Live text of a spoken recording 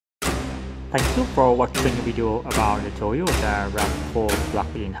Thank you for watching the video about the Toyota RAV4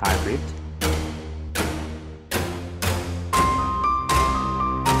 Plug-in Hybrid.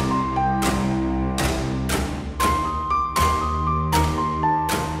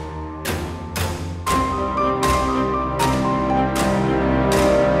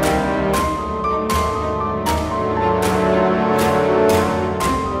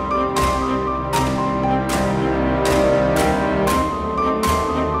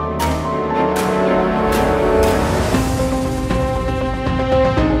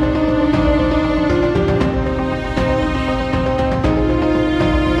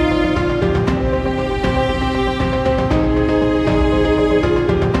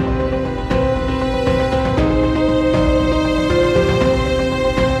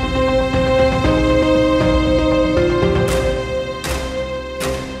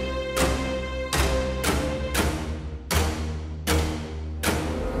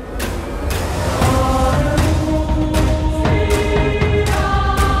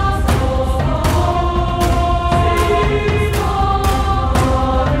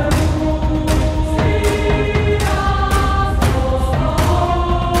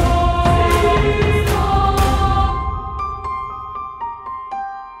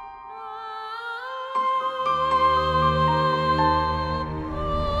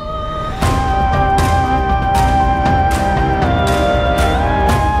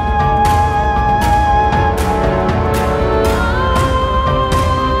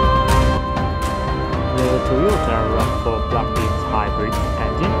 Toyota RAV4 Plug-in Hybrid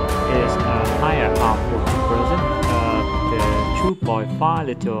engine is a higher output version of the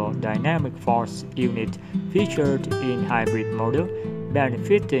 2.5-liter dynamic force unit featured in hybrid model,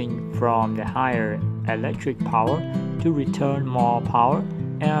 benefiting from the higher electric power to return more power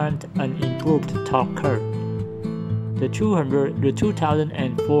and an improved torque curve. The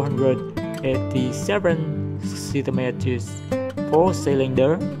 2,487 cm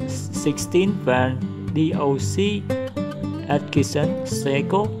 4-cylinder 16-fan DOC Atkinson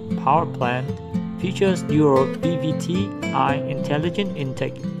cycle power plant features dual VVT-I intelligent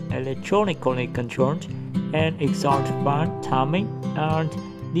intake, electronically controlled, and exhaust fan timing, and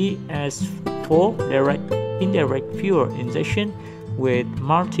DS4 indirect fuel injection with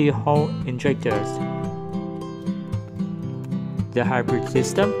multi-hole injectors. The hybrid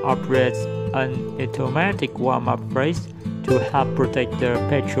system operates an automatic warm-up phase to help protect the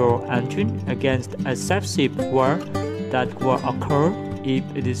petrol engine against excessive wear that will occur if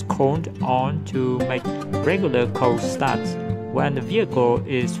it is called on to make regular cold starts when the vehicle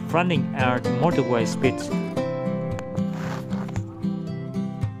is running at motorway speeds.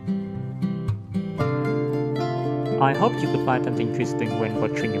 I hope you could find something interesting when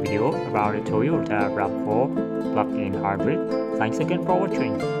watching a video about the Toyota RAV4 Plug-in Hybrid. Thanks again for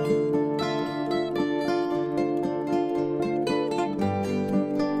watching.